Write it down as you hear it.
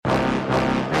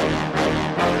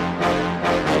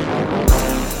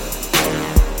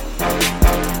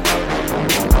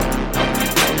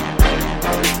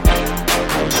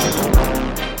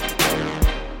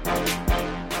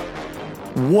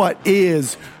What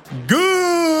is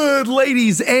good,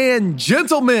 ladies and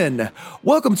gentlemen?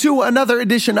 Welcome to another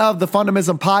edition of the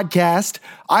Fundamism Podcast.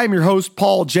 I'm your host,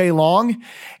 Paul J. Long,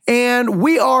 and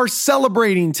we are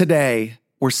celebrating today.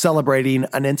 We're celebrating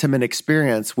an intimate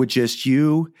experience with just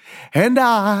you and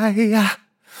I.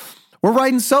 We're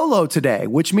riding solo today,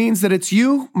 which means that it's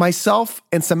you, myself,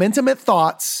 and some intimate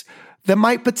thoughts that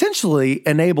might potentially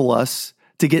enable us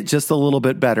to get just a little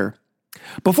bit better.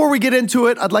 Before we get into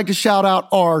it, I'd like to shout out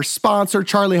our sponsor,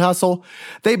 Charlie Hustle.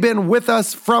 They've been with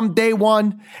us from day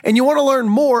one, and you want to learn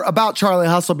more about Charlie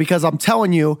Hustle because I'm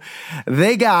telling you,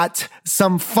 they got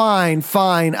some fine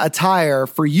attire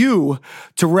for you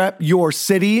to rep your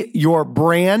city, your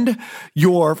brand,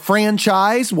 your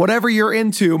franchise, whatever you're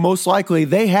into. Most likely,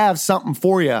 they have something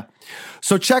for you.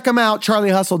 So check them out,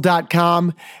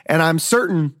 charliehustle.com, and I'm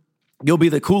certain you'll be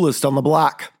the coolest on the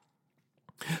block.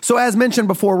 So as mentioned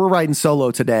before, we're riding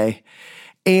solo today,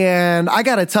 and I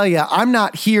got to tell you, I'm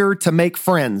not here to make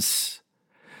friends.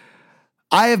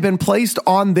 I have been placed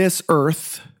on this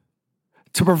earth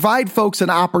to provide folks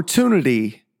an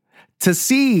opportunity to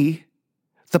see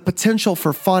the potential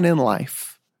for fun in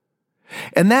life.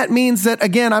 And that means that,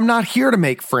 again, I'm not here to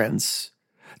make friends.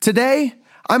 Today,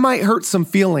 I might hurt some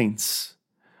feelings.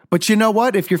 But you know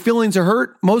what? If your feelings are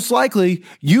hurt, most likely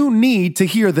you need to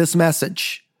hear this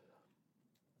message.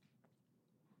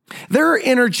 There are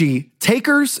energy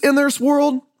takers in this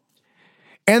world,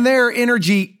 and there are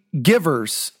energy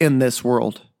givers in this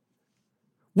world.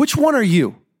 Which one are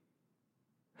you?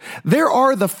 There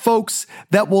are the folks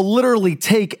that will literally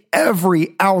take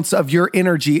every ounce of your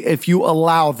energy if you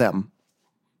allow them.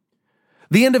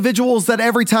 The individuals that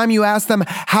every time you ask them,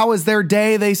 how is their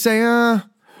day? They say,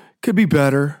 could be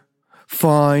better.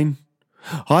 Fine.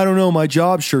 I don't know. My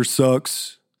job sure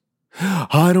sucks.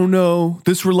 I don't know.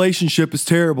 This relationship is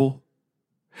terrible.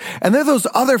 And there are those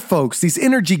other folks, these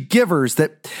energy givers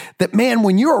that man,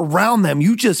 when you're around them,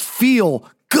 you just feel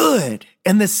good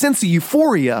and this sense of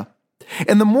euphoria.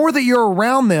 And the more that you're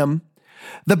around them,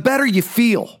 the better you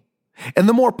feel and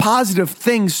the more positive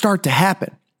things start to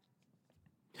happen.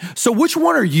 So which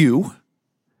one are you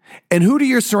and who do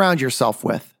you surround yourself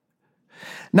with?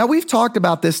 Now, we've talked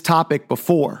about this topic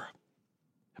before,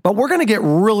 but we're going to get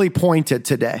really pointed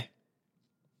today.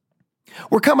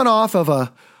 We're coming off of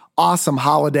a awesome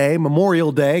holiday,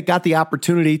 Memorial Day. Got the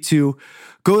opportunity to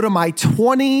go to my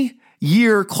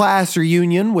 20-year class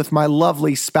reunion with my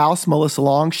lovely spouse, Melissa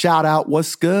Long. Shout out,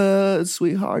 what's good,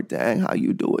 sweetheart? Dang, how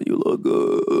you doing? You look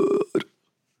good.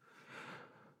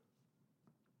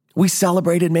 We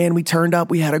celebrated, man. We turned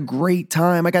up. We had a great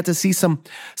time. I got to see some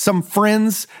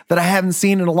friends that I haven't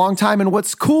seen in a long time. And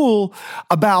what's cool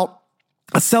about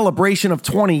a celebration of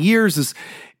 20 years is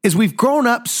we've grown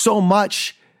up so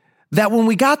much that when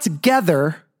we got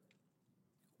together,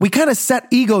 we kind of set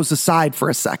egos aside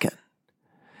for a second.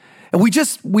 And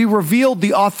we revealed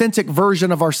the authentic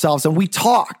version of ourselves, and we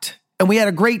talked, and we had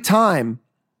a great time.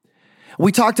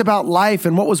 We talked about life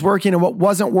and what was working and what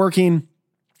wasn't working,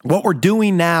 what we're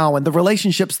doing now, and the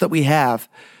relationships that we have.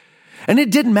 And it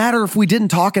didn't matter if we didn't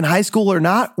talk in high school or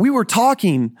not. We were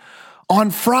talking on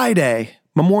Friday,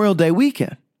 Memorial Day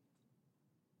weekend.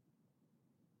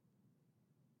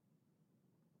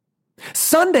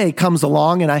 Sunday comes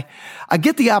along and I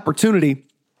get the opportunity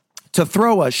to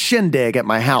throw a shindig at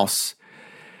my house.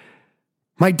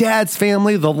 My dad's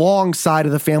family, the Long side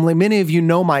of the family, many of you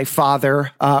know my father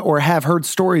or have heard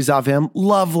stories of him.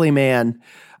 Lovely man.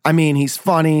 I mean, he's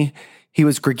funny. He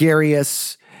was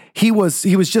gregarious. He was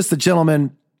just a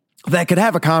gentleman that could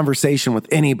have a conversation with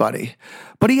anybody.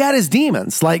 But he had his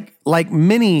demons, like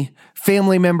many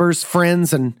family members,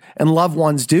 friends, and loved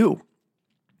ones do.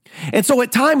 And so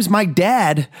at times, my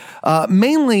dad,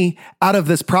 mainly out of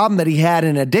this problem that he had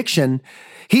in addiction,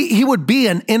 he would be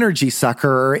an energy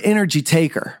sucker or energy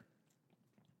taker.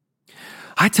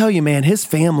 I tell you, man, his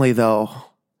family, though,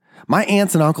 my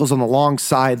aunts and uncles on the Long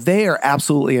side, they are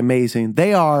absolutely amazing.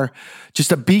 They are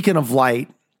just a beacon of light.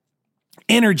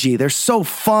 Energy. They're so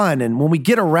fun. And when we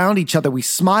get around each other, we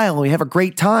smile and we have a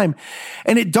great time.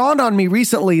 And it dawned on me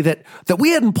recently that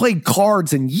we hadn't played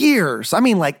cards in years. I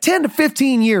mean, like 10 to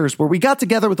 15 years where we got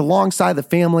together with the Long side of the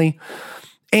family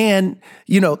and,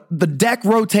 you know, the deck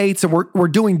rotates and we're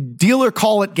doing dealer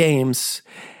call it games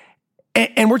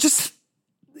and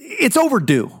it's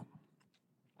overdue.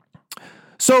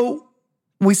 So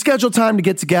we scheduled time to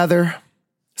get together.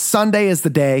 Sunday is the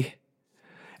day.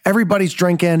 Everybody's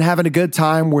drinking, having a good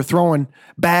time. We're throwing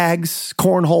bags,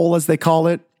 cornhole as they call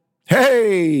it.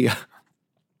 Hey!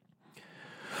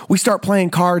 We start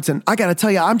playing cards and I got to tell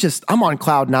you, I'm on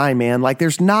cloud nine, man. Like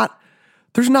there's not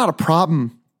a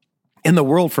problem in the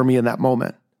world for me in that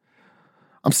moment.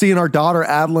 I'm seeing our daughter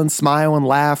Adeline smile and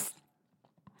laugh.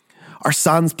 Our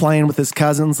son's playing with his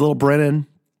cousins, little Brennan.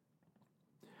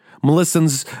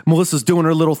 Melissa's doing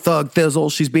her little thug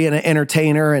thizzle. She's being an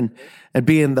entertainer and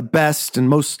being the best and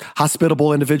most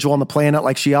hospitable individual on the planet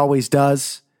like she always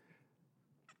does.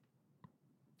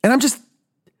 And I'm just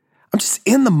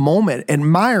in the moment,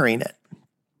 admiring it.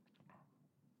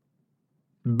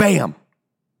 Bam.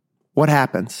 What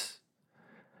happens?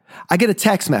 I get a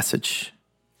text message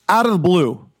out of the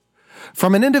blue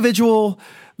from an individual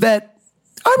that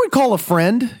I would call a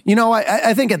friend. You know,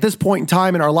 I think at this point in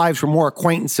time in our lives, we're more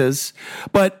acquaintances,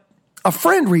 but a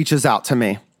friend reaches out to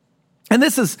me. And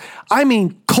this is,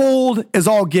 cold as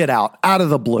all get out of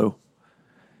the blue.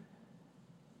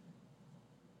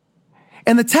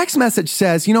 And the text message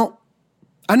says,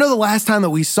 I know the last time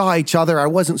that we saw each other, I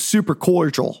wasn't super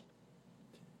cordial.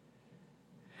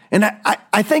 And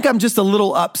I think I'm just a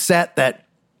little upset that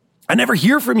I never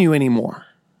hear from you anymore.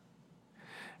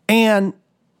 And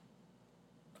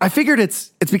I figured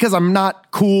it's because I'm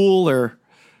not cool or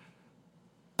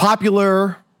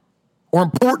popular or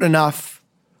important enough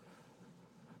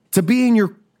to be in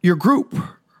your group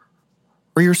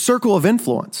or your circle of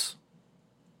influence.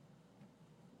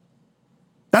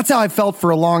 That's how I felt for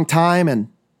a long time, and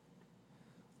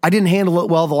I didn't handle it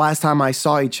well the last time I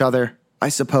saw each other, I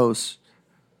suppose.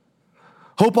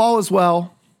 Hope all is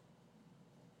well,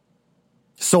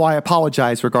 so I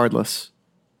apologize regardless.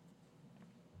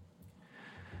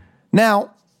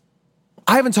 Now,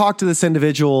 I haven't talked to this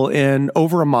individual in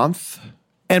over a month,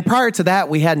 and prior to that,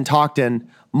 we hadn't talked in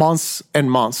months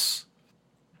and months.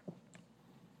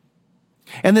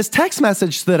 And this text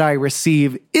message that I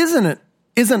receive isn't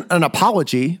an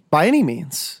apology by any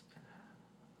means.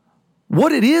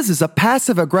 What it is a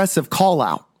passive-aggressive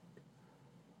call-out.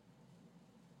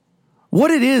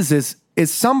 What it is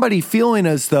somebody feeling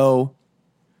as though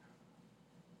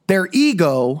their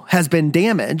ego has been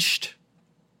damaged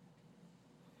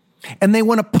and they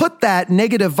want to put that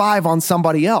negative vibe on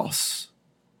somebody else.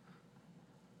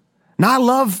 Now,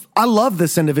 I love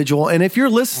this individual, and if you're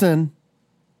listening,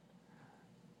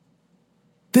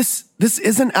 this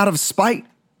isn't out of spite.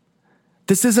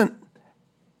 This isn't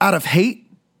out of hate.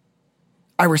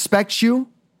 I respect you.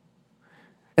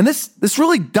 And this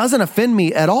really doesn't offend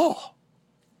me at all.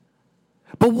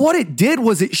 But what it did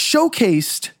was it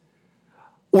showcased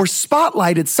or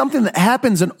spotlighted something that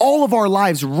happens in all of our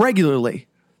lives regularly.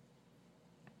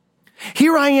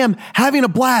 Here I am having a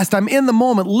blast. I'm in the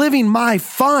moment, living my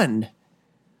fun.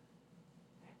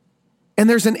 And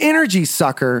there's an energy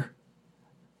sucker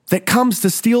that comes to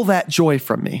steal that joy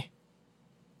from me.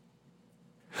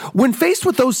 When faced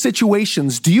with those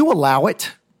situations, do you allow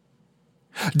it?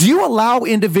 Do you allow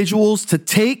individuals to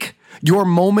take your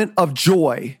moment of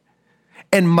joy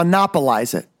and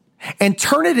monopolize it and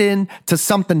turn it into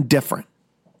something different?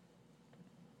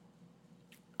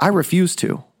 I refuse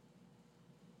to.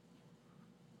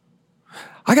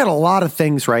 I got a lot of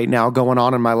things right now going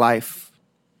on in my life.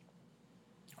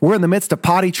 We're in the midst of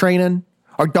potty training.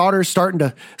 Our daughter's starting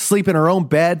to sleep in her own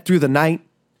bed through the night.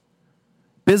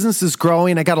 Business is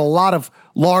growing. I got a lot of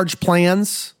large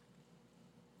plans.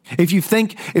 If you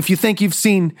think you've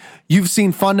seen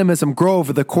Fundamism grow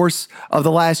over the course of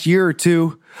the last year or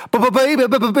two, but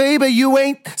baby, you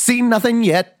ain't seen nothing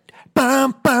yet.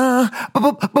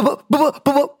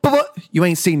 You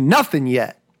ain't seen nothing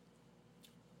yet.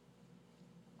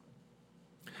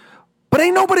 But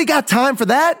ain't nobody got time for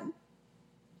that.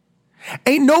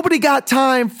 Ain't nobody got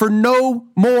time for no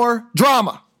more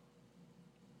drama.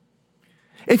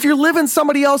 If you're living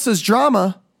somebody else's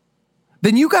drama,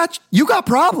 then you got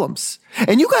problems.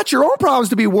 And you got your own problems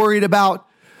to be worried about,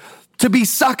 to be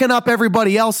sucking up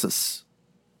everybody else's.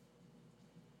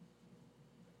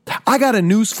 I got a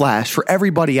news flash for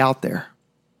everybody out there.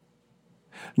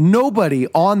 Nobody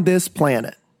on this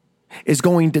planet is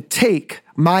going to take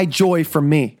my joy from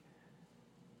me.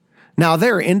 Now,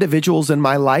 there are individuals in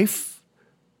my life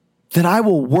that I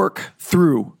will work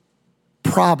through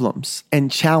problems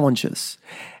and challenges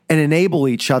and enable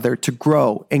each other to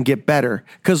grow and get better.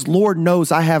 Because Lord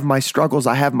knows I have my struggles,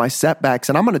 I have my setbacks,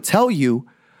 and I'm going to tell you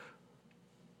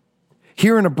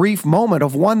here in a brief moment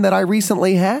of one that I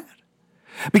recently had.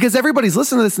 Because everybody's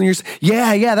listening to this and you're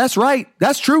saying, yeah, that's right,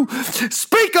 that's true.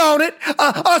 Speak on it,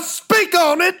 speak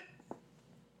on it.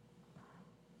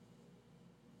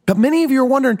 But many of you are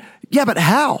wondering, yeah, but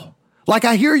how? Like,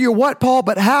 I hear you what, Paul,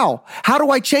 but how? How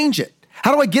do I change it?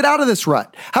 How do I get out of this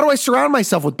rut? How do I surround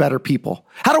myself with better people?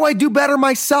 How do I do better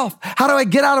myself? How do I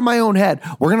get out of my own head?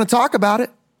 We're going to talk about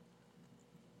it.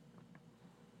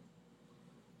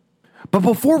 But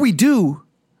before we do,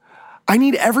 I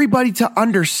need everybody to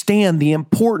understand the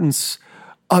importance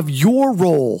of your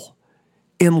role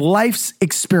in life's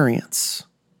experience.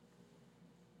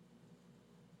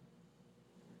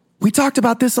 We talked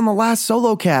about this on the last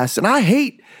Solocast, and I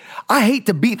hate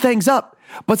to beat things up,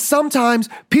 but sometimes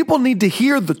people need to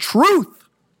hear the truth.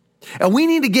 And we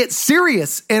need to get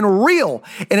serious and real.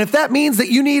 And if that means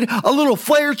that you need a little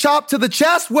flare chop to the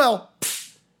chest, well,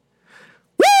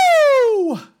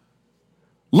 woo!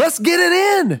 Let's get it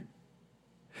in.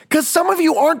 Because some of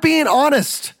you aren't being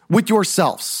honest with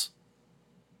yourselves.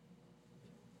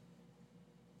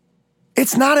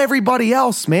 It's not everybody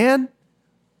else, man.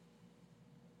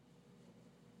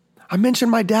 I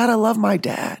mentioned my dad. I love my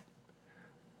dad.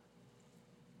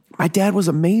 My dad was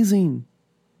amazing.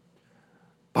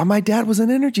 But my dad was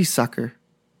an energy sucker.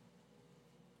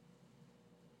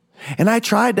 And I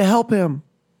tried to help him.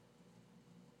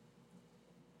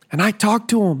 And I talked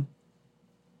to him.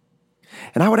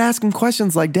 And I would ask him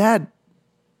questions like, Dad,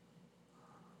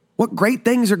 what great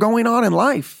things are going on in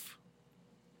life?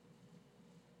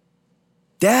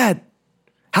 Dad,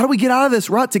 how do we get out of this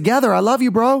rut together? I love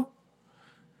you, bro.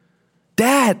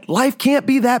 Dad, life can't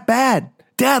be that bad.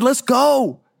 Dad, let's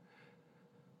go.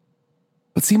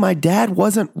 But see, my dad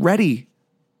wasn't ready.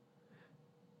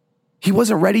 He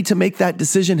wasn't ready to make that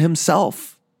decision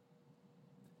himself.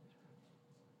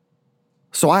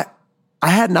 So I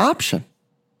had an option.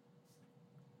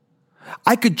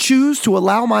 I could choose to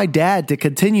allow my dad to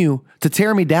continue to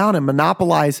tear me down and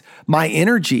monopolize my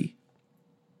energy.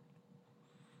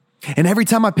 And every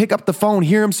time I pick up the phone,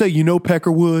 hear him say, you know,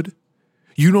 Peckerwood,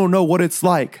 you don't know what it's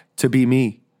like to be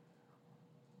me.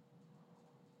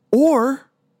 Or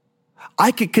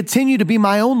I could continue to be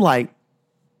my own light,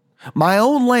 my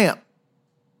own lamp,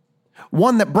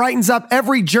 one that brightens up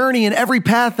every journey and every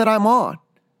path that I'm on.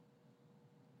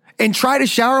 And try to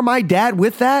shower my dad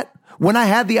with that when I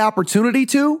had the opportunity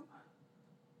to,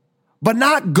 but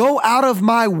not go out of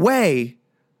my way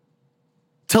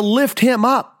to lift him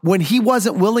up when he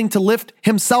wasn't willing to lift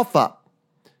himself up.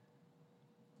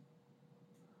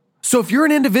 So if you're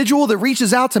an individual that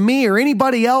reaches out to me or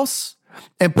anybody else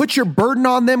and puts your burden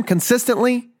on them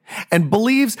consistently and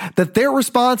believes that their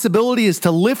responsibility is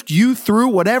to lift you through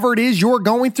whatever it is you're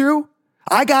going through,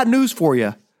 I got news for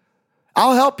you.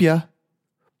 I'll help you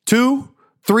 2,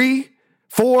 3,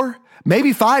 4,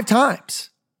 maybe 5 times.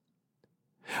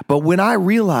 But when I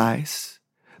realize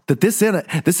that this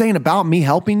ain't about me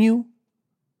helping you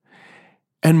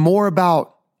and more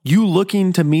about you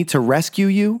looking to me to rescue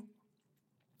you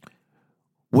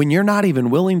when you're not even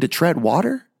willing to tread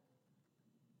water,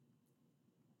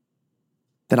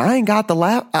 then I ain't got the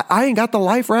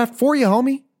life raft for you,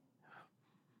 homie.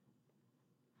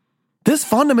 This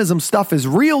fundamentalism stuff is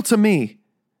real to me.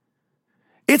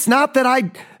 It's not that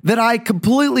I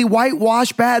completely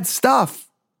whitewash bad stuff.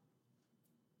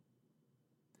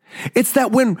 It's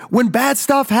that when bad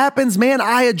stuff happens, man,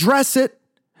 I address it.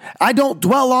 I don't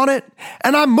dwell on it,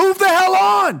 and I move the hell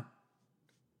on.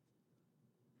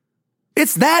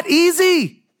 It's that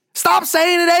easy. Stop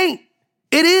saying it ain't.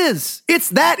 It is. It's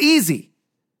that easy.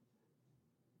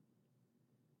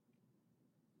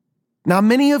 Now,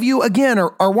 many of you, again,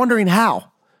 are wondering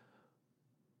how.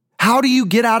 How do you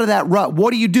get out of that rut?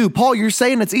 What do you do? Paul, you're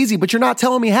saying it's easy, but you're not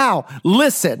telling me how.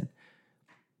 Listen,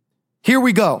 here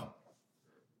we go.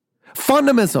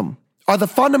 Fundamentalism are the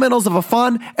fundamentals of a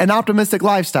fun and optimistic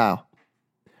lifestyle.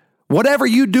 Whatever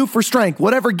you do for strength,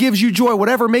 whatever gives you joy,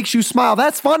 whatever makes you smile,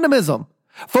 that's fundamentalism.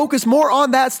 Focus more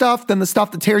on that stuff than the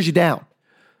stuff that tears you down.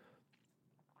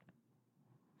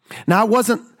 Now,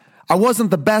 I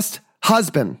wasn't the best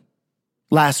husband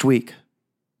last week.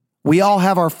 We all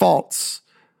have our faults.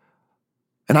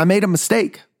 And I made a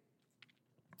mistake.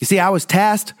 You see, I was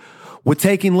tasked with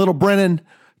taking little Brennan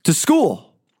to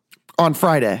school on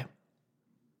Friday.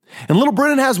 And little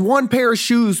Brennan has one pair of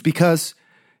shoes because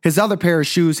his other pair of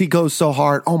shoes, he goes so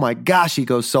hard. Oh my gosh, he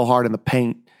goes so hard in the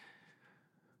paint.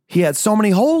 He had so many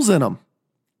holes in them.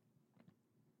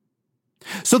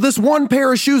 So this one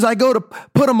pair of shoes, I go to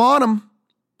put them on him,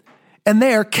 and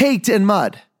they are caked in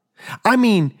mud. I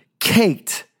mean,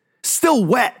 caked, still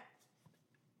wet.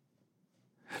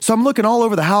 So I'm looking all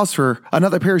over the house for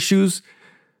another pair of shoes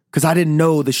because I didn't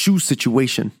know the shoe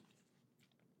situation.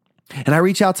 And I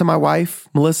reach out to my wife,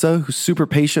 Melissa, who's super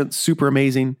patient, super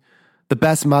amazing, the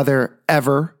best mother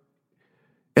ever,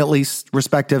 at least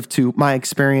respective to my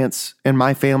experience and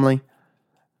my family.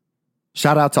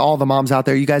 Shout out to all the moms out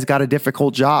there. You guys got a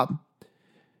difficult job.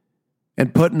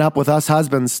 And putting up with us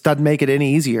husbands doesn't make it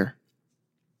any easier.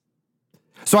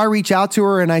 So I reach out to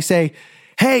her and I say,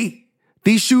 hey,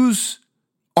 these shoes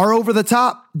are over the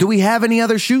top. Do we have any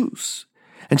other shoes?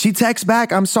 And she texts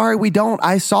back, I'm sorry, we don't.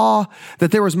 I saw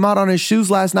that there was mud on his shoes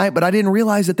last night, but I didn't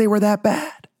realize that they were that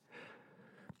bad.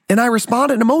 And I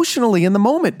responded emotionally in the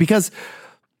moment because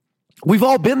we've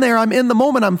all been there. I'm in the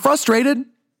moment. I'm frustrated.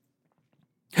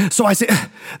 So I say,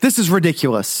 this is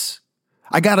ridiculous.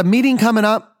 I got a meeting coming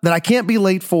up that I can't be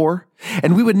late for,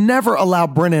 and we would never allow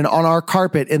Brennan on our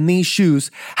carpet in these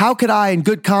shoes. How could I, in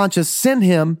good conscience, send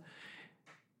him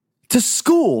to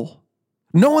school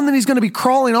knowing that he's going to be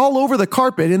crawling all over the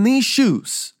carpet in these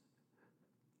shoes?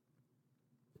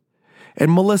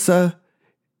 And Melissa,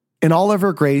 in all of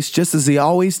her grace, just as she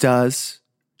always does,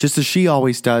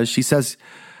 she says,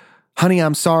 honey,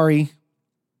 I'm sorry.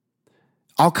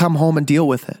 I'll come home and deal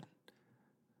with it.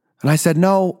 And I said,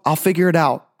 no, I'll figure it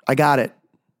out. I got it.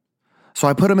 So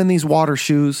I put him in these water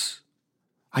shoes.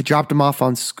 I dropped him off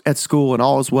at school and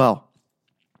all is well.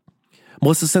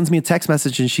 Melissa sends me a text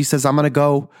message and she says, I'm going to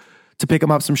go to pick him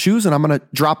up some shoes and I'm going to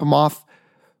drop him off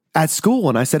at school.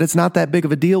 And I said, it's not that big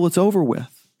of a deal. It's over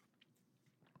with.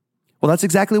 Well, that's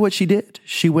exactly what she did.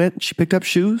 She went, she picked up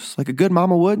shoes like a good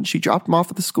mama would, and she dropped him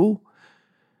off at the school.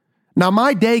 Now,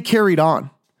 my day carried on.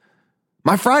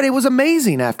 My Friday was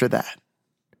amazing after that.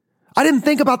 I didn't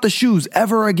think about the shoes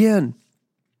ever again.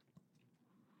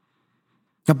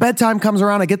 Now, bedtime comes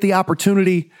around. I get the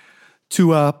opportunity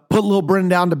to put little Brennan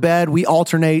down to bed. We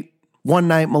alternate. One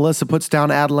night, Melissa puts down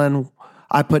Adeline.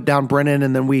 I put down Brennan,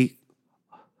 and then we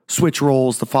switch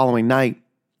roles the following night.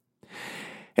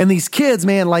 And these kids,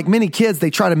 man, like many kids, they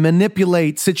try to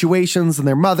manipulate situations and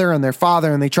their mother and their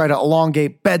father, and they try to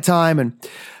elongate bedtime. And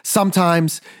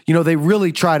sometimes, they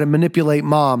really try to manipulate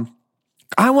mom.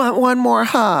 I want one more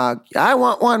hug. I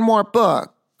want one more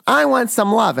book. I want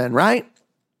some loving, right?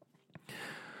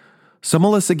 So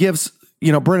Melissa gives,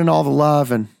 Brennan all the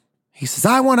love, and he says,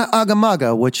 I want a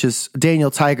ugga-mugga, which is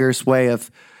Daniel Tiger's way of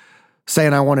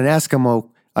saying I want an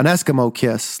Eskimo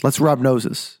kiss. Let's rub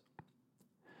noses.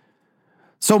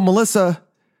 So Melissa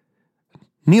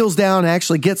kneels down and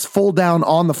actually gets full down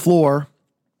on the floor,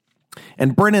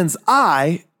 and Brennan's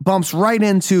eye bumps right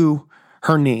into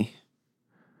her knee.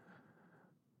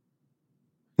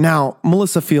 Now,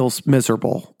 Melissa feels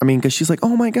miserable. Because she's like,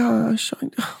 oh my gosh,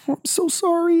 I'm so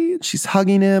sorry. And she's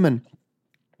hugging him, and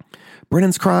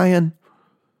Brennan's crying.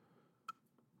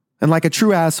 And like a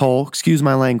true asshole, excuse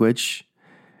my language,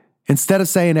 instead of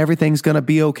saying everything's going to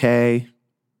be okay,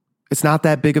 it's not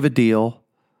that big of a deal,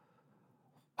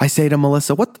 I say to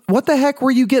Melissa, what the heck were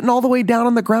you getting all the way down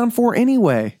on the ground for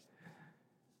anyway?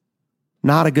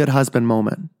 Not a good husband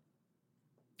moment.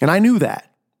 And I knew that.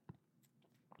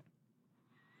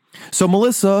 So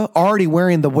Melissa, already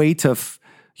wearing the weight of,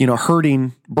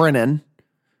 hurting Brennan,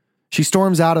 she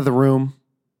storms out of the room.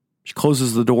 She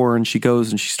closes the door and she goes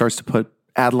and she starts to put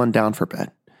Adeline down for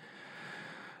bed.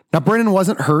 Now, Brennan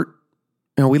wasn't hurt.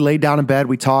 We laid down in bed.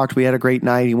 We talked. We had a great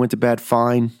night. He went to bed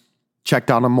fine.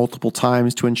 Checked on him multiple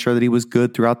times to ensure that he was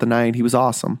good throughout the night. He was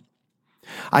awesome.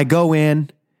 I go in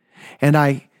and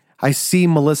I see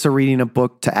Melissa reading a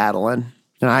book to Adeline.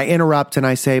 And I interrupt and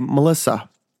I say, Melissa,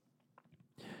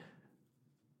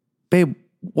 babe,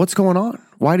 what's going on?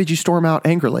 Why did you storm out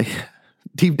angrily?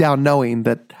 Deep down knowing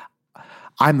that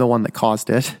I'm the one that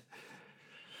caused it.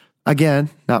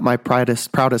 Again, not my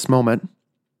proudest moment.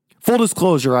 Full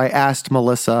disclosure, I asked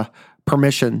Melissa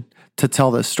permission to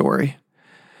tell this story.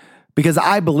 Because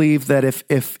I believe that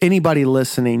if anybody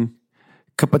listening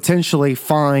could potentially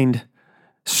find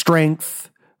strength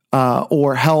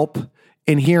or help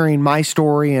in hearing my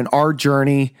story and our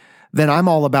journey, then I'm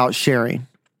all about sharing.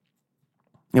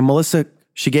 And Melissa,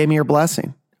 she gave me her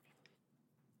blessing.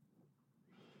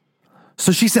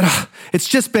 So she said, it's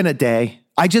just been a day.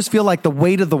 I just feel like the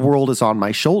weight of the world is on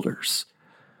my shoulders.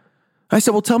 I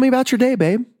said, well, tell me about your day,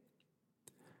 babe.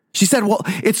 She said, well,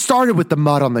 it started with the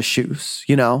mud on the shoes,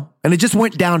 and it just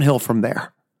went downhill from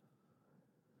there.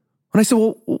 And I said,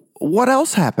 well, what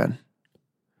else happened?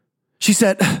 She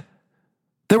said,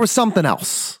 there was something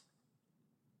else.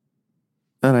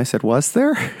 And I said, was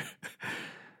there?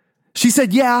 She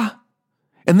said, yeah.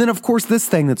 And then, of course, this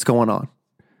thing that's going on.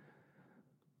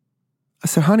 I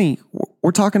said, honey,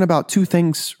 we're talking about two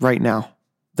things right now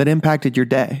that impacted your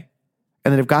day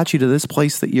and that have got you to this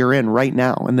place that you're in right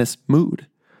now in this mood.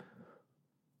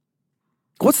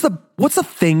 What's the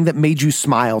thing that made you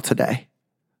smile today?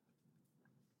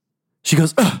 She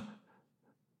goes, ugh.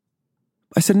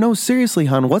 I said, no, seriously,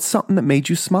 hon, what's something that made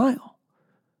you smile?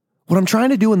 What I'm trying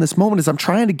to do in this moment is I'm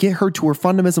trying to get her to her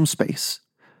fundamentalism space.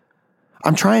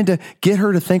 I'm trying to get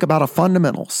her to think about a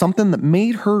fundamental, something that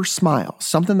made her smile,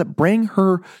 something that bring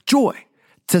her joy,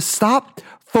 to stop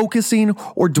focusing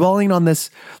or dwelling on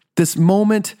this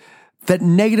moment that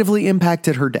negatively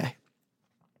impacted her day.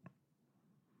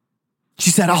 She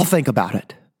said, I'll think about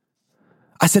it.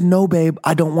 I said, no, babe,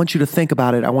 I don't want you to think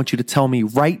about it. I want you to tell me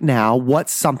right now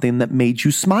what's something that made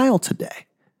you smile today.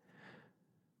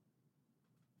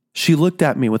 She looked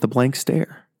at me with a blank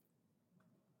stare.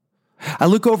 I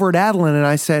look over at Adeline and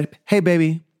I said, hey,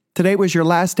 baby, today was your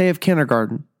last day of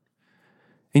kindergarten.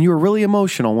 And you were really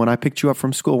emotional when I picked you up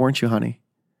from school, weren't you, honey?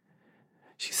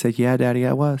 She said, yeah, Daddy,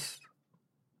 I was.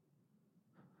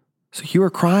 So you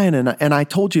were crying and I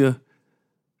told you,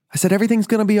 I said, everything's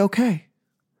going to be okay.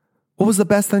 What was the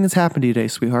best thing that's happened to you today,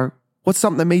 sweetheart? What's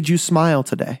something that made you smile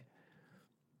today?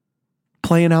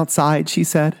 Playing outside, she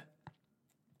said.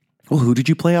 Well, who did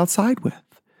you play outside with?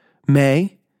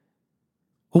 May.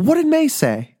 Well, what did May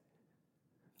say?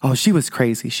 Oh, she was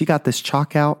crazy. She got this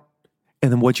chalk out, and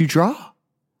then what'd you draw?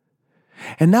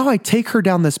 And now I take her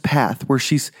down this path where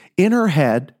she's in her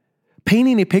head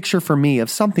painting a picture for me of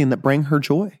something that bring her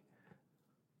joy.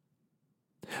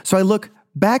 So I look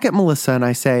back at Melissa and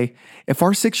I say, if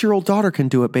our 6-year-old daughter can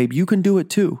do it, babe, you can do it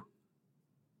too.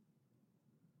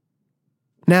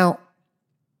 Now,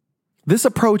 this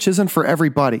approach isn't for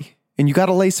everybody, and you got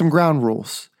to lay some ground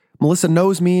rules. Melissa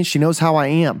knows me and she knows how I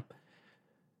am.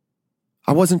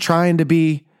 I wasn't trying to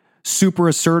be super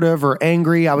assertive or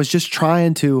angry. I was just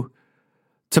trying to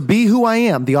be who I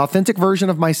am, the authentic version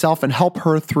of myself, and help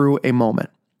her through a moment.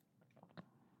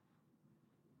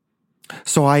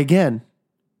 So I again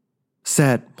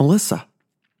said, Melissa,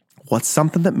 what's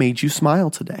something that made you smile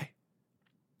today?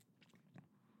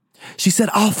 She said,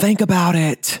 I'll think about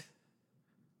it.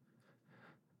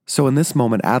 So in this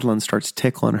moment, Adeline starts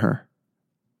tickling her.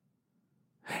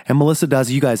 And Melissa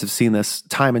does, you guys have seen this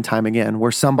time and time again,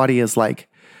 where somebody is like,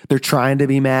 they're trying to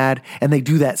be mad and they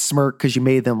do that smirk because you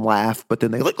made them laugh, but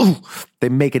then they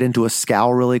make it into a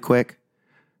scowl really quick.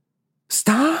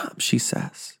 Stop, she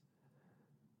says.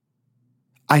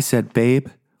 I said, babe,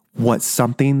 what's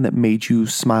something that made you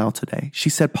smile today? She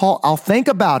said, Paul, I'll think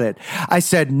about it. I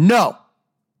said, no,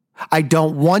 I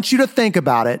don't want you to think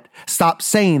about it. Stop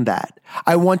saying that.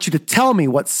 I want you to tell me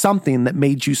what's something that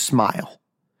made you smile.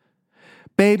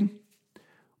 Babe,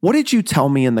 what did you tell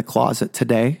me in the closet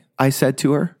today? I said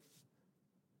to her.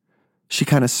 She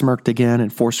kind of smirked again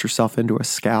and forced herself into a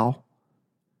scowl.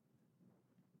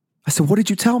 I said, what did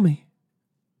you tell me?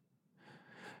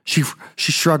 She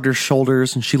shrugged her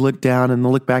shoulders and she looked down and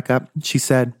looked back up. She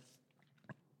said,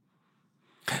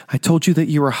 I told you that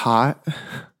you were hot.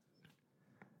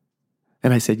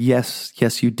 And I said, yes,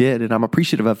 you did. And I'm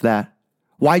appreciative of that.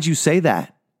 Why'd you say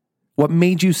that? What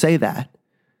made you say that?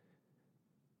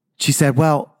 She said,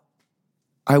 well,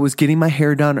 I was getting my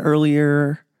hair done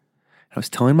earlier. I was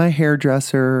telling my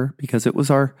hairdresser because it was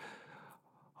our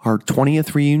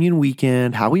 20th reunion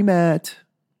weekend, how we met.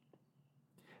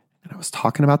 And I was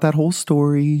talking about that whole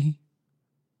story.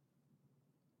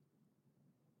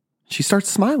 She starts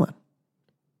smiling.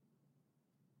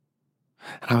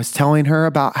 And I was telling her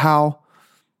about how,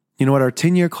 at our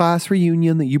 10-year class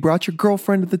reunion that you brought your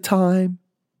girlfriend at the time.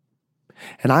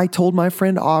 And I told my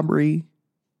friend Aubrey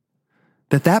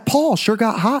that Paul sure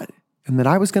got hot and that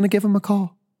I was going to give him a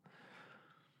call.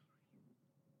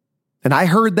 And I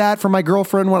heard that from my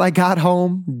girlfriend when I got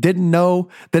home, didn't know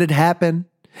that it happened.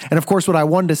 And of course, what I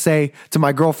wanted to say to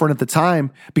my girlfriend at the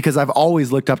time, because I've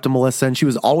always looked up to Melissa and she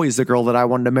was always the girl that I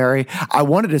wanted to marry, I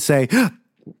wanted to say,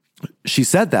 she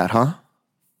said that, huh?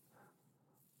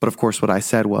 But of course, what I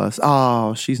said was,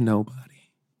 oh, she's nobody.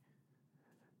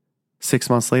 6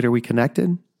 months later, we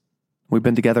connected. We've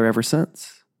been together ever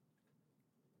since.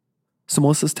 So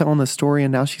Melissa's telling this story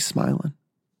and now she's smiling.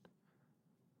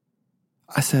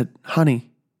 I said,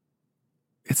 honey,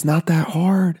 it's not that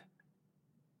hard.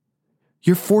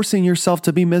 You're forcing yourself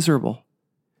to be miserable.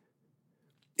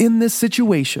 In this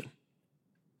situation,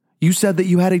 you said that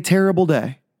you had a terrible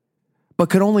day, but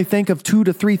could only think of 2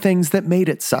 to 3 things that made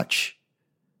it such.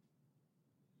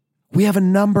 We have a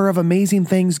number of amazing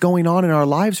things going on in our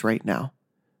lives right now.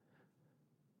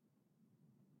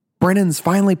 Brennan's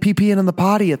finally pee-peeing in the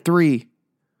potty at 3.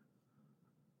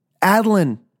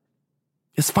 Adeline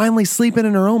is finally sleeping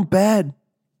in her own bed.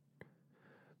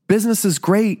 Business is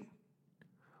great.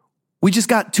 We just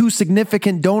got 2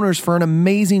 significant donors for an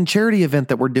amazing charity event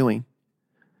that we're doing.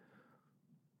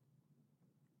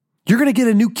 You're going to get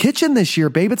a new kitchen this year,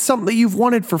 babe. It's something that you've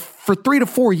wanted for 3 to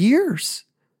 4 years.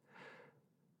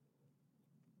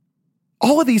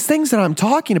 All of these things that I'm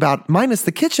talking about, minus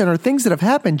the kitchen, are things that have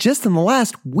happened just in the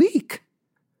last week.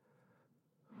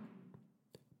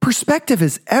 Perspective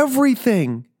is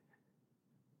everything.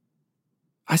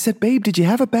 I said, babe, did you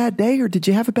have a bad day or did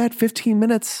you have a bad 15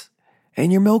 minutes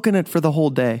and you're milking it for the whole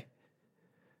day?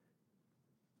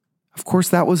 Of course,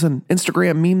 that was an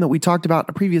Instagram meme that we talked about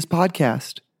in a previous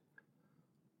podcast.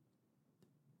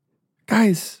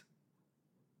 Guys,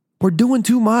 we're doing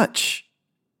too much.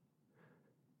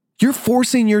 You're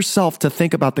forcing yourself to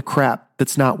think about the crap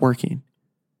that's not working.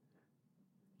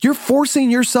 You're forcing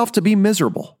yourself to be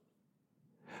miserable.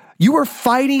 You are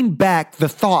fighting back the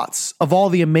thoughts of all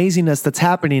the amazingness that's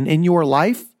happening in your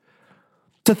life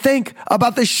to think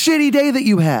about the shitty day that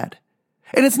you had.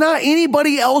 And it's not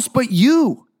anybody else but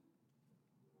you.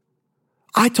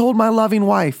 I told my loving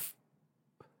wife,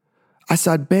 I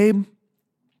said, babe,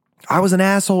 I was an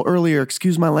asshole earlier,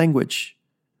 excuse my language.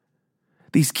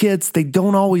 These kids, they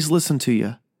don't always listen to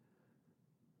you.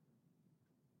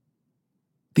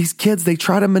 These kids, they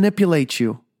try to manipulate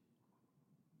you.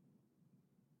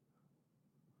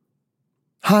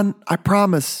 Hon, I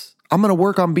promise, I'm going to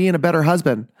work on being a better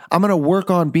husband. I'm going to work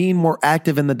on being more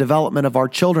active in the development of our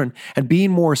children and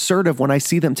being more assertive when I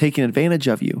see them taking advantage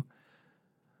of you.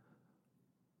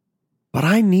 But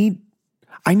I need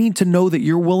to know that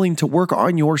you're willing to work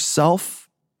on yourself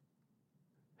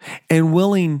and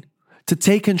willing to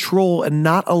take control and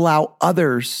not allow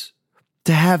others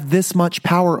to have this much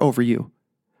power over you.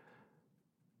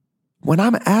 When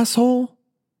I'm an asshole,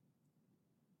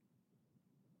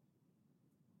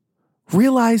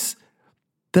 realize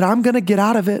that I'm going to get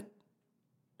out of it.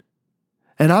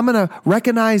 And I'm going to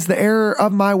recognize the error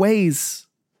of my ways.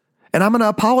 And I'm going to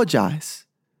apologize.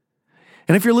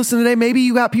 And if you're listening today, maybe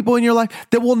you got people in your life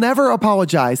that will never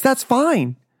apologize. That's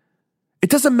fine. It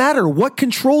doesn't matter. What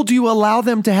control do you allow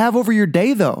them to have over your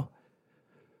day, though?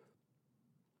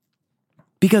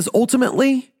 Because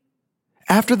ultimately,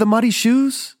 after the muddy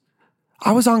shoes,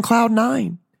 I was on cloud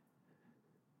 9.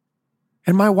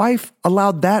 And my wife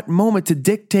allowed that moment to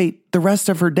dictate the rest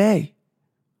of her day.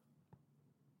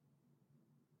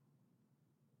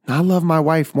 I love my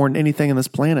wife more than anything on this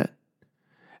planet.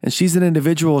 And she's an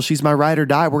individual. She's my ride or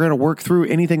die. We're going to work through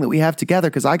anything that we have together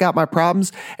because I got my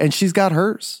problems and she's got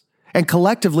hers. And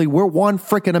collectively, we're one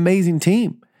freaking amazing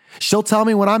team. She'll tell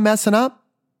me when I'm messing up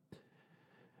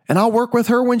and I'll work with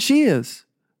her when she is.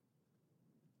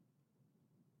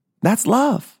 That's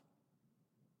love.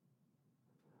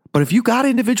 But if you got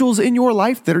individuals in your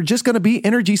life that are just going to be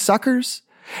energy suckers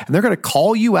and they're going to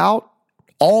call you out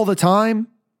all the time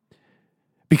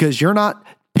because you're not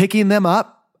picking them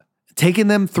up, taking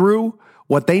them through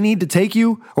what they need to take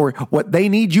you or what they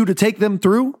need you to take them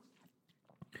through,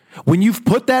 when you've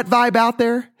put that vibe out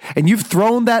there and you've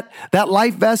thrown that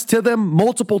life vest to them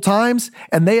multiple times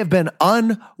and they have been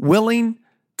unwilling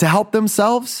to help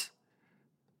themselves,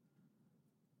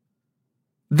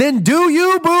 then do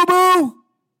you, boo-boo?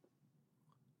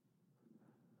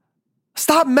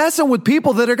 Stop messing with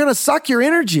people that are going to suck your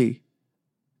energy.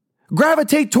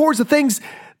 Gravitate towards the things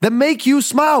that make you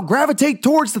smile. Gravitate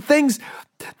towards the things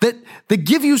that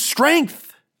give you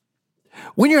strength.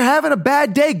 When you're having a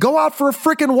bad day, go out for a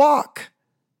freaking walk.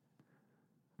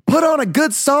 Put on a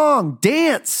good song.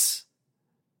 Dance.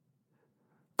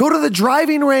 Go to the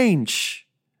driving range.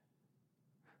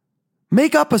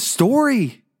 Make up a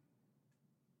story.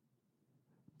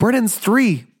 Brennan's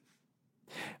 3.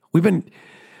 We've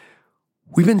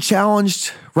been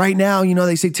challenged right now. You know,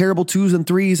 they say terrible 2s and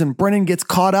 3s, and Brennan gets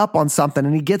caught up on something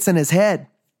and he gets in his head.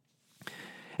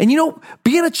 And you know,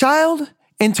 being a child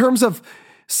in terms of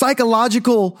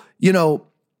psychological,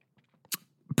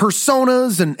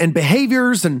 personas and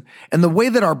behaviors and the way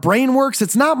that our brain works,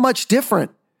 it's not much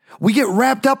different. We get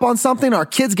wrapped up on something. Our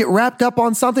kids get wrapped up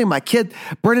on something. My kid,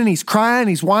 Brennan, he's crying,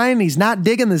 he's whining, he's not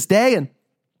digging this day. And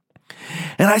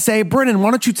I say, Brennan,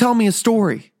 why don't you tell me a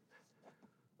story?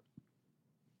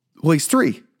 Well, he's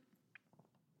 3.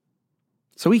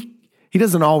 So he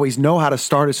doesn't always know how to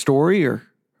start a story or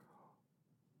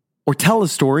tell a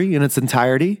story in its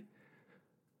entirety.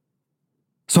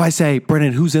 So I say,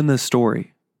 Brennan, who's in this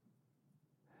story?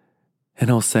 And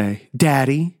he'll say,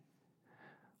 Daddy.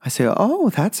 I say, oh,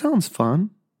 that sounds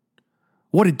fun.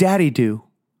 What did Daddy do?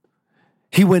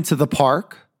 He went to the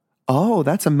park. Oh,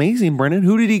 that's amazing, Brennan.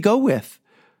 Who did he go with?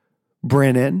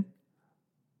 Brennan.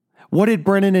 What did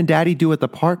Brennan and Daddy do at the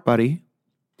park, buddy?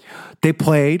 They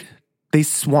played. They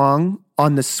swung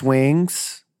on the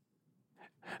swings.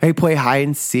 They play hide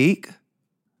and seek.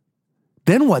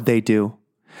 Then what'd they do?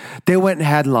 They went and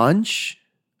had lunch.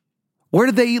 Where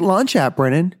did they eat lunch at,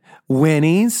 Brennan?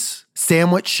 Winnie's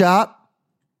sandwich shop.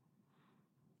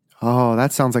 Oh,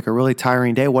 that sounds like a really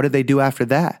tiring day. What did they do after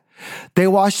that? They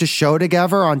watched a show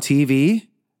together on TV.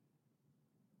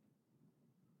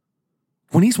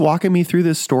 When he's walking me through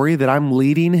this story that I'm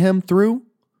leading him through,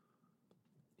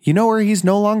 you know where he's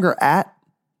no longer at?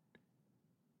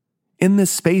 In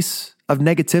this space of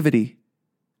negativity.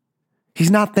 He's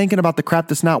not thinking about the crap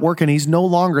that's not working. He's no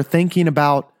longer thinking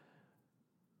about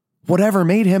whatever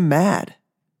made him mad.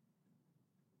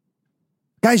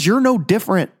 Guys, you're no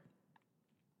different.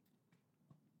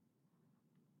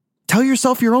 Tell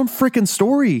yourself your own freaking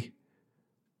story.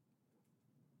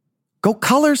 Go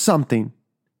color something.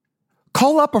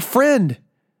 Call up a friend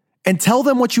and tell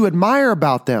them what you admire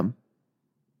about them.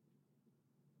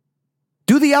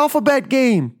 Do the alphabet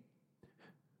game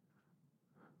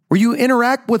where you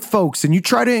interact with folks and you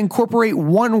try to incorporate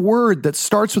one word that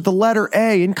starts with the letter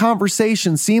A in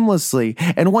conversation seamlessly.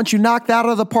 And once you knock that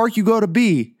out of the park, you go to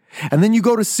B, and then you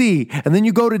go to C, and then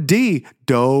you go to D.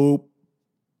 Dope.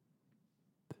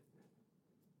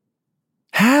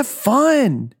 Have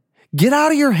fun. Get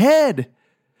out of your head.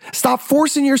 Stop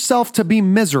forcing yourself to be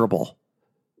miserable.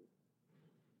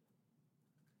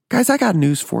 Guys, I got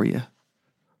news for you.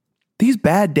 These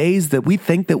bad days that we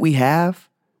think that we have,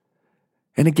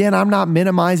 and again, I'm not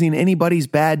minimizing anybody's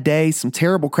bad day. Some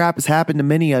terrible crap has happened to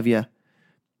many of you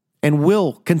and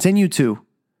will continue to.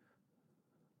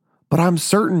 But I'm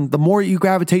certain the more you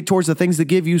gravitate towards the things that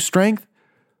give you strength,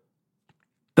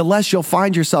 the less you'll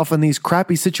find yourself in these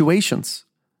crappy situations,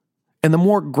 and the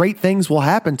more great things will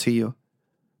happen to you.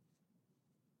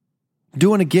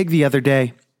 Doing a gig the other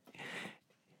day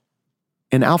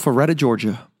in Alpharetta,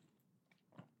 Georgia.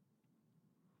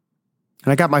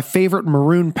 And I got my favorite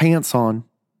maroon pants on.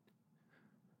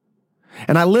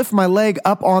 And I lift my leg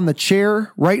up on the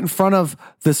chair right in front of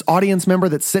this audience member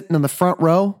that's sitting in the front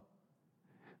row.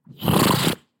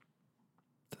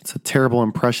 That's a terrible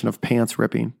impression of pants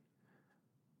ripping.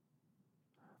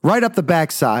 Right up the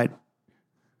backside.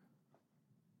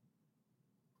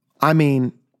 I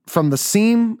mean, from the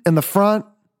seam in the front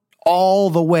all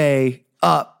the way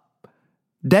up,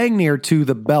 dang near to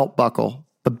the belt buckle,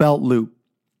 the belt loop.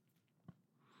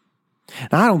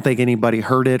 Now, I don't think anybody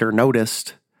heard it or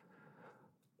noticed.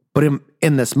 But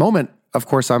in this moment, of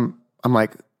course, I'm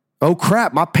like, oh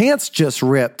crap, my pants just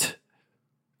ripped.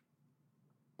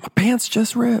 My pants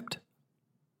just ripped.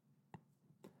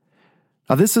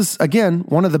 Now, this is, again,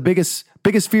 one of the biggest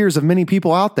fears of many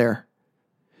people out there.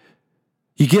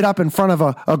 You get up in front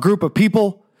of a group of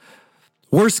people,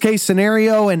 worst case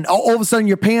scenario, and all of a sudden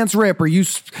your pants rip, or you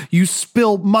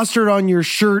spill mustard on your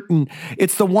shirt, and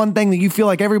it's the one thing that you feel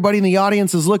like everybody in the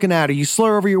audience is looking at, or you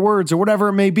slur over your words, or whatever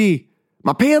it may be.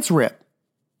 My pants rip.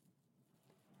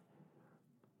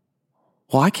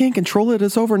 Well, I can't control it.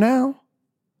 It's over now.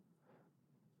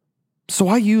 So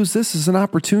I use this as an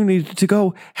opportunity to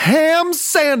go, ham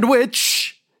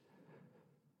sandwich.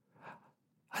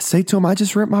 I say to them, I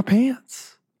just ripped my pants.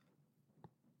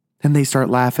 And they start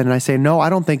laughing. And I say, no, I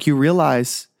don't think you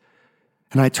realize.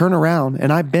 And I turn around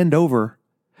and I bend over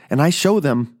and I show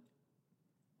them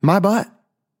my butt.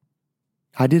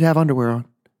 I did have underwear on.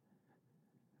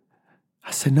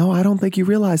 I said, no, I don't think you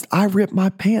realized I ripped my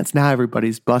pants. Now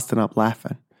everybody's busting up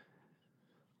laughing.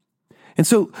 And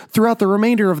so throughout the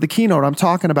remainder of the keynote, I'm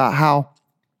talking about how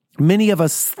many of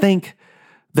us think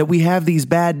that we have these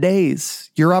bad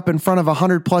days. You're up in front of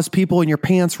 100 plus people and your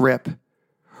pants rip.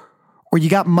 Or you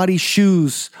got muddy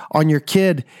shoes on your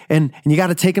kid and you got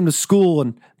to take him to school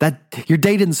and that your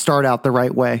day didn't start out the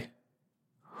right way.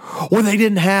 Or they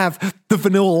didn't have the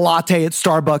vanilla latte at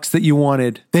Starbucks that you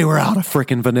wanted. They were out of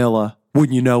freaking vanilla.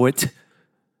 Wouldn't you know it?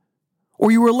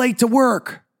 Or you were late to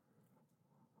work.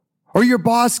 Or your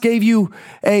boss gave you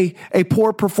a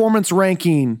poor performance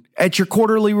ranking at your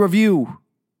quarterly review.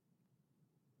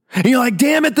 And you're like,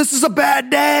 damn it, this is a bad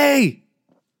day.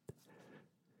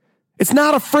 It's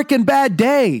not a freaking bad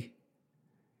day.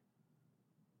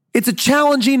 It's a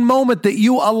challenging moment that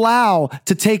you allow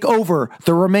to take over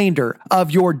the remainder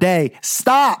of your day.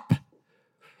 Stop.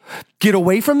 Get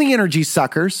away from the energy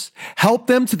suckers. Help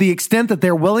them to the extent that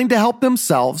they're willing to help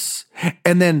themselves.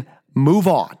 And then move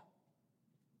on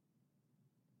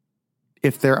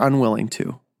if they're unwilling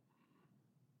to.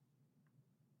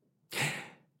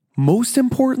 Most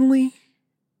importantly,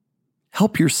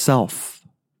 help yourself.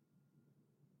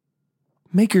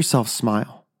 Make yourself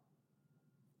smile.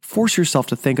 Force yourself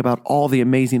to think about all the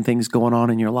amazing things going on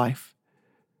in your life.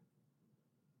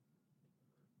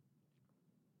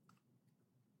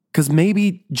 Because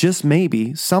maybe, just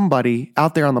maybe, somebody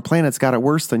out there on the planet's got it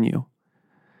worse than you.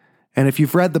 And if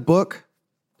you've read the book,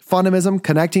 Fundamentalism,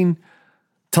 Connecting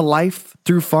to Life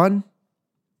Through Fun,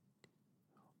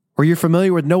 or you're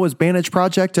familiar with Noah's Vantage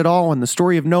Project at all and the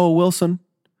story of Noah Wilson,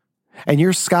 and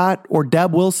you're Scott or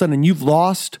Deb Wilson and you've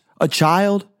lost a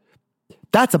child,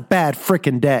 that's a bad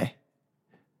frickin' day.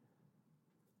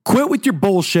 Quit with your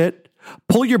bullshit,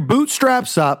 pull your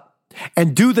bootstraps up,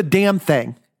 and do the damn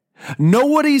thing.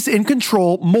 Nobody's in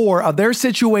control more of their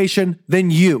situation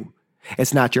than you.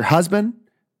 It's not your husband.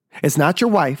 It's not your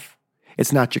wife.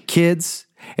 It's not your kids.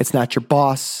 It's not your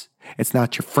boss. It's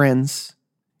not your friends.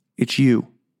 It's you.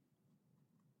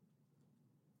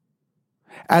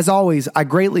 As always, I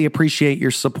greatly appreciate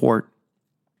your support.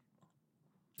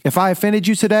 If I offended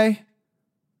you today,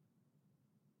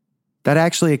 that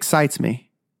actually excites me.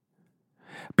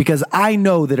 Because I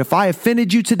know that if I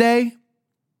offended you today,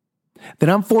 then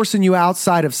I'm forcing you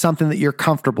outside of something that you're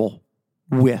comfortable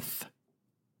with.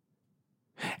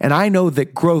 And I know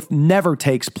that growth never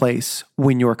takes place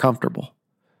when you're comfortable.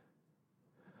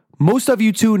 Most of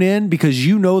you tune in because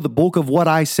you know the bulk of what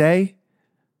I say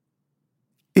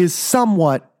is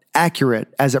somewhat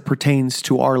accurate as it pertains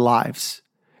to our lives.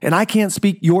 And I can't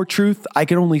speak your truth. I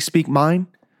can only speak mine.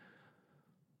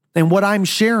 And what I'm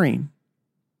sharing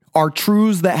are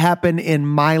truths that happen in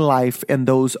my life and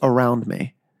those around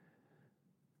me.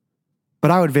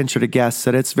 But I would venture to guess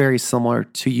that it's very similar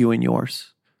to you and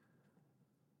yours.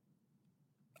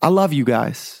 I love you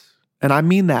guys, and I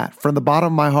mean that from the bottom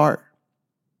of my heart.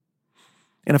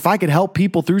 And if I could help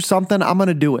people through something, I'm going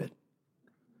to do it.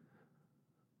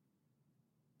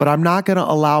 But I'm not going to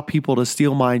allow people to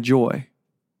steal my joy.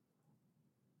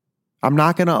 I'm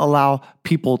not going to allow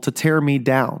people to tear me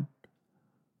down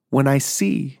when I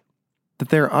see that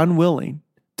they're unwilling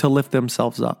to lift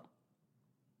themselves up.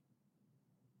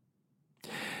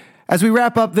 As we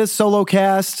wrap up this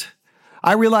Solocast,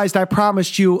 I realized I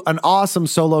promised you an awesome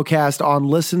Solocast on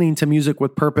listening to music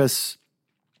with purpose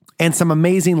and some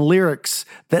amazing lyrics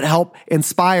that help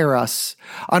inspire us.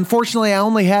 Unfortunately, I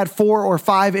only had 4 or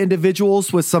 5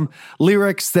 individuals with some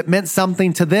lyrics that meant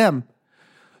something to them.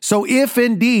 So if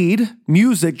indeed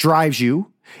music drives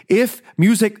you, if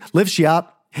music lifts you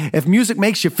up, if music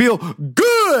makes you feel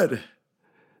good,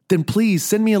 then please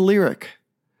send me a lyric.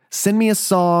 Send me a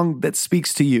song that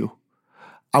speaks to you.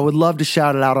 I would love to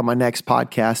shout it out on my next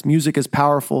podcast. Music is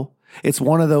powerful. It's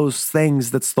one of those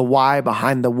things that's the why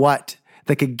behind the what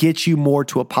that could get you more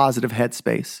to a positive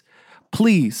headspace.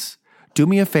 Please do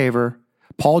me a favor.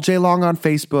 Paul J. Long on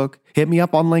Facebook. Hit me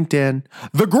up on LinkedIn.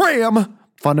 The Gram,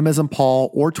 Fundamism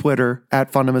Paul, or Twitter at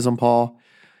Fundamism Paul.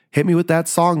 Hit me with that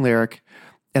song lyric,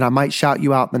 and I might shout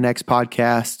you out in the next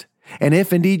podcast. And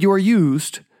if indeed you are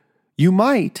used, you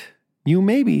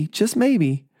maybe, just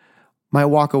maybe, might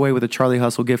walk away with a Charlie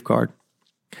Hustle gift card.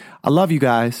 I love you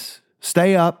guys.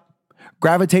 Stay up.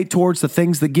 Gravitate towards the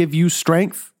things that give you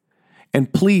strength.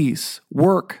 And please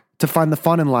work to find the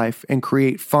fun in life and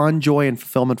create fun, joy, and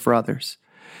fulfillment for others.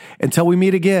 Until we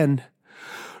meet again,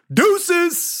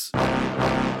 deuces!